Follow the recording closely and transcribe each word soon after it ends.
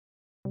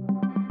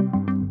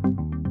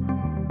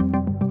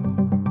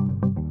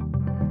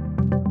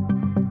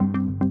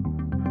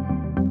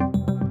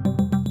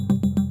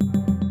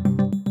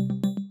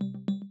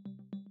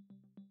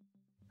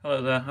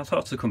Hello there, I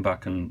thought to come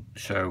back and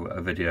show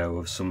a video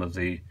of some of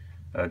the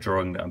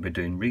drawing that I've been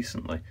doing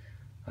recently.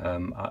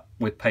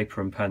 With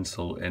paper and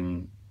pencil,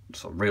 in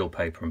sort of real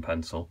paper and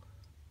pencil,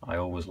 I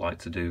always like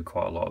to do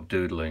quite a lot of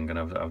doodling, and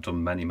I've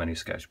done many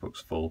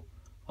sketchbooks full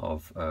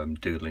of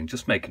doodling,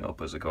 just making it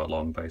up as I go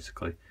along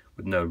basically,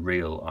 with no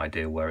real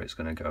idea where it's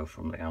going to go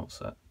from the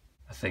outset.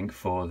 I think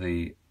for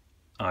the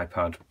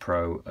iPad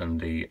Pro and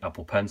the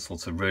Apple Pencil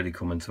to really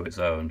come into its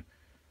own,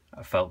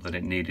 I felt that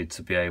it needed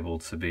to be able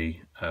to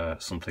be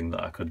something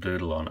that I could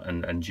doodle on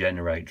and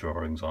generate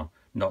drawings on,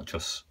 not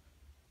just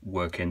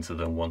work into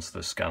them once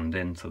they're scanned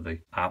into the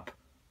app,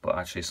 but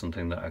actually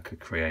something that I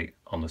could create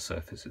on the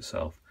surface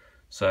itself.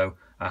 So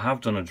I have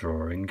done a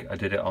drawing, I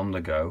did it on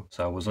the go,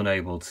 so I was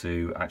unable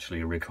to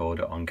actually record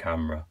it on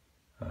camera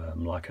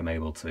like I'm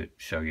able to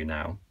show you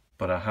now,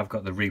 but I have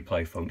got the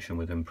replay function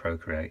within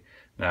Procreate.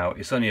 Now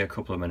it's only a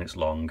couple of minutes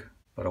long,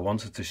 but I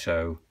wanted to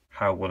show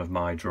how one of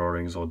my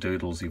drawings or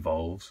doodles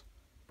evolves,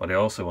 but I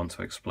also want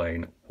to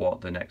explain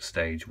what the next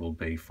stage will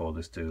be for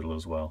this doodle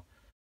as well.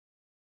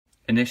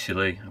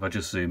 Initially, if I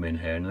just zoom in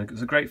here, and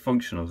it's a great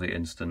function of the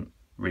instant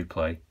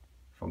replay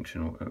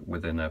function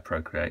within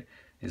Procreate,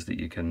 is that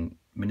you can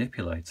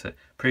manipulate it.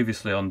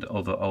 Previously on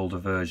other older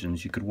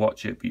versions you could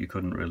watch it, but you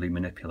couldn't really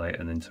manipulate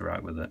and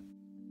interact with it,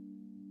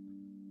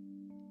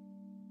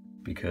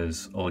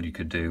 because all you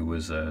could do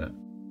was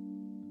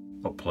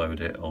upload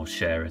it or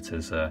share it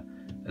as a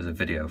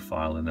video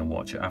file and then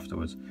watch it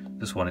afterwards.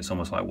 This one, it's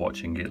almost like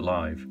watching it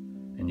live,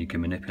 and you can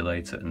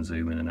manipulate it and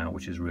zoom in and out,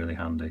 which is really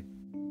handy.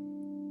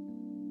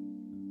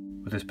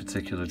 With this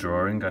particular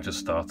drawing, I just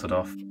started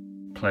off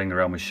playing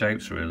around with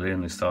shapes really,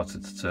 and they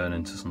started to turn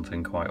into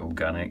something quite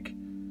organic,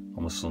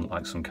 almost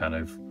like some kind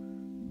of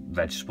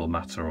vegetable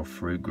matter or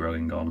fruit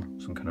growing on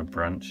some kind of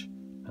branch,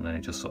 and then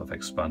it just sort of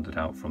expanded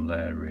out from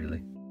there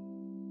really.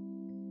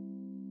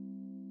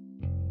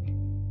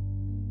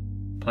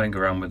 Playing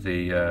around with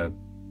the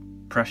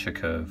pressure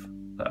curve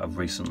that I've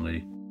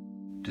recently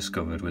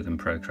discovered within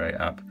Procreate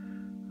app,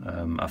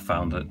 I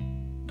found that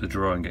the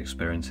drawing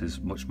experience is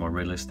much more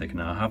realistic.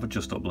 Now I have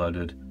just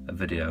uploaded a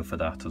video for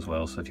that as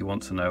well, so if you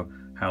want to know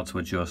how to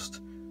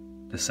adjust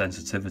the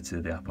sensitivity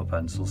of the Apple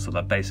Pencil, so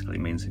that basically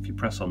means if you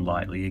press on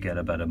lightly you get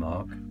a better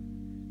mark,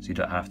 so you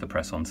don't have to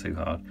press on too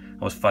hard.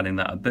 I was finding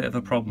that a bit of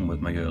a problem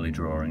with my early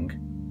drawing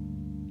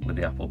with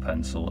the Apple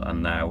Pencil,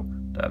 and now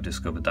that I've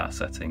discovered that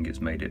setting,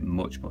 it's made it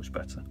much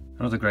better.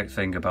 Another great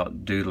thing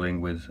about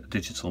doodling with a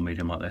digital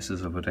medium like this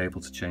is I was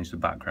able to change the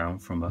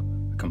background from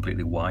a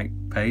completely white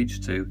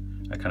page to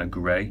a kind of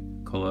grey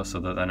colour, so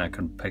that then I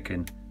can pick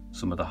in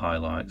some of the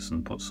highlights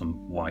and put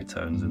some white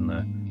tones in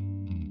there.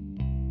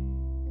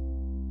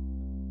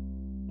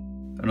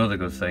 Another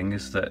good thing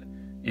is that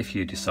if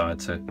you decide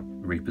to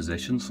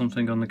reposition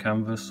something on the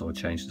canvas or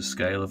change the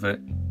scale of it,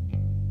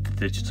 the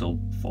digital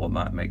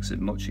format makes it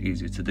much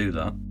easier to do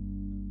that.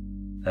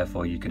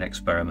 Therefore you can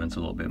experiment a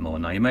little bit more.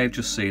 Now you may have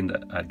just seen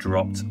that I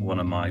dropped one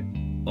of my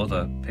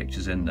other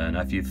pictures in there.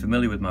 Now if you're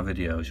familiar with my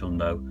videos, you'll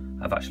know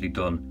I've actually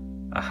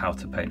done a how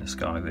to paint a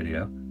sky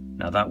video.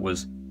 Now that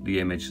was the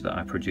image that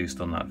I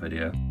produced on that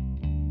video.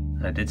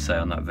 And I did say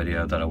on that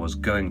video that I was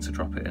going to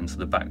drop it into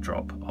the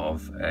backdrop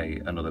of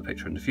another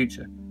picture in the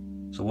future.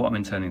 So what I'm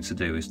intending to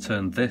do is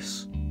turn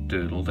this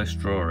doodle, this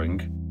drawing,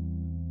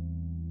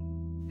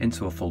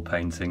 into a full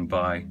painting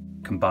by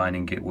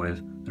combining it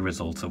with the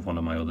result of one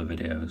of my other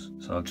videos.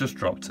 So I've just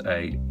dropped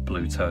a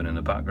blue tone in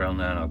the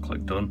background there, and I'll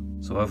click done.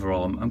 So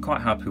overall I'm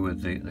quite happy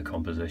with the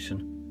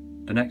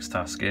composition. The next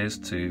task is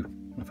to,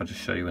 if I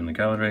just show you in the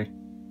gallery,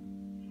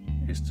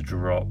 is to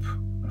drop,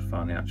 I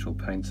found the actual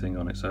painting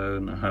on its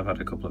own. I have had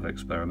a couple of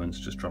experiments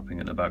just dropping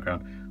it in the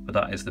background, but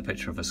that is the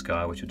picture of a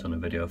sky which I've done a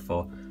video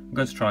for. I'm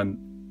going to try and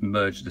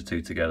merge the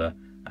two together,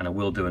 and I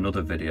will do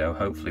another video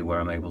hopefully where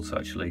I'm able to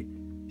actually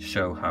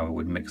show how I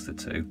would mix the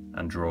two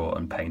and draw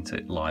and paint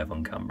it live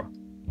on camera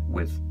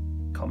with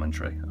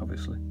commentary,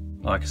 obviously.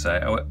 Like I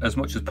say, as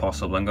much as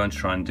possible I'm going to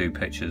try and do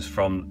pictures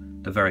from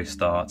the very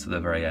start to the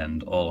very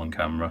end all on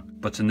camera,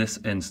 but in this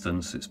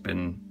instance it's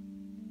been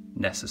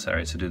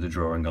necessary to do the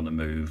drawing on the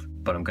move,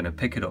 but I'm going to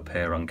pick it up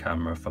here on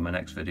camera for my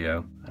next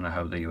video, and I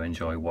hope that you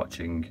enjoy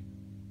watching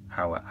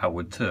how I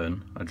would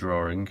turn a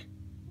drawing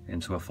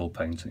into a full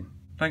painting.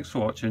 Thanks for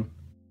watching.